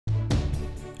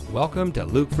Welcome to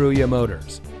Luke Fruia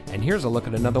Motors, and here's a look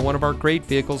at another one of our great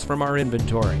vehicles from our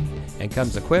inventory, and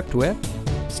comes equipped with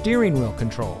steering wheel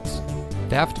controls,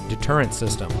 theft deterrent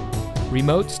system,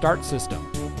 remote start system,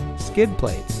 skid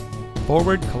plates,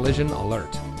 forward collision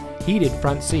alert, heated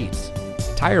front seats,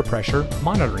 tire pressure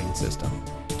monitoring system,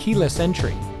 keyless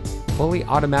entry, fully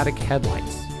automatic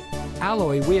headlights,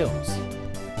 alloy wheels.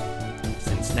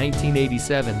 Since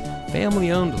 1987,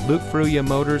 family-owned Luke Fruia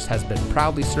Motors has been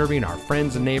proudly serving our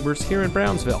friends and neighbors here in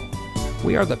Brownsville.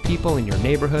 We are the people in your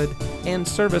neighborhood, and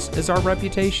service is our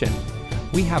reputation.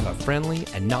 We have a friendly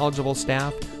and knowledgeable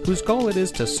staff whose goal it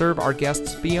is to serve our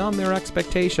guests beyond their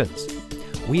expectations.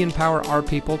 We empower our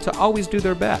people to always do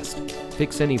their best,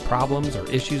 fix any problems or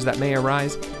issues that may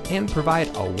arise, and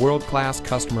provide a world-class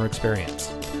customer experience.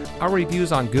 Our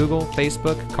reviews on Google,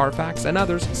 Facebook, Carfax, and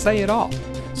others say it all.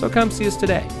 So come see us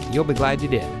today. You'll be glad you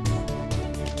did.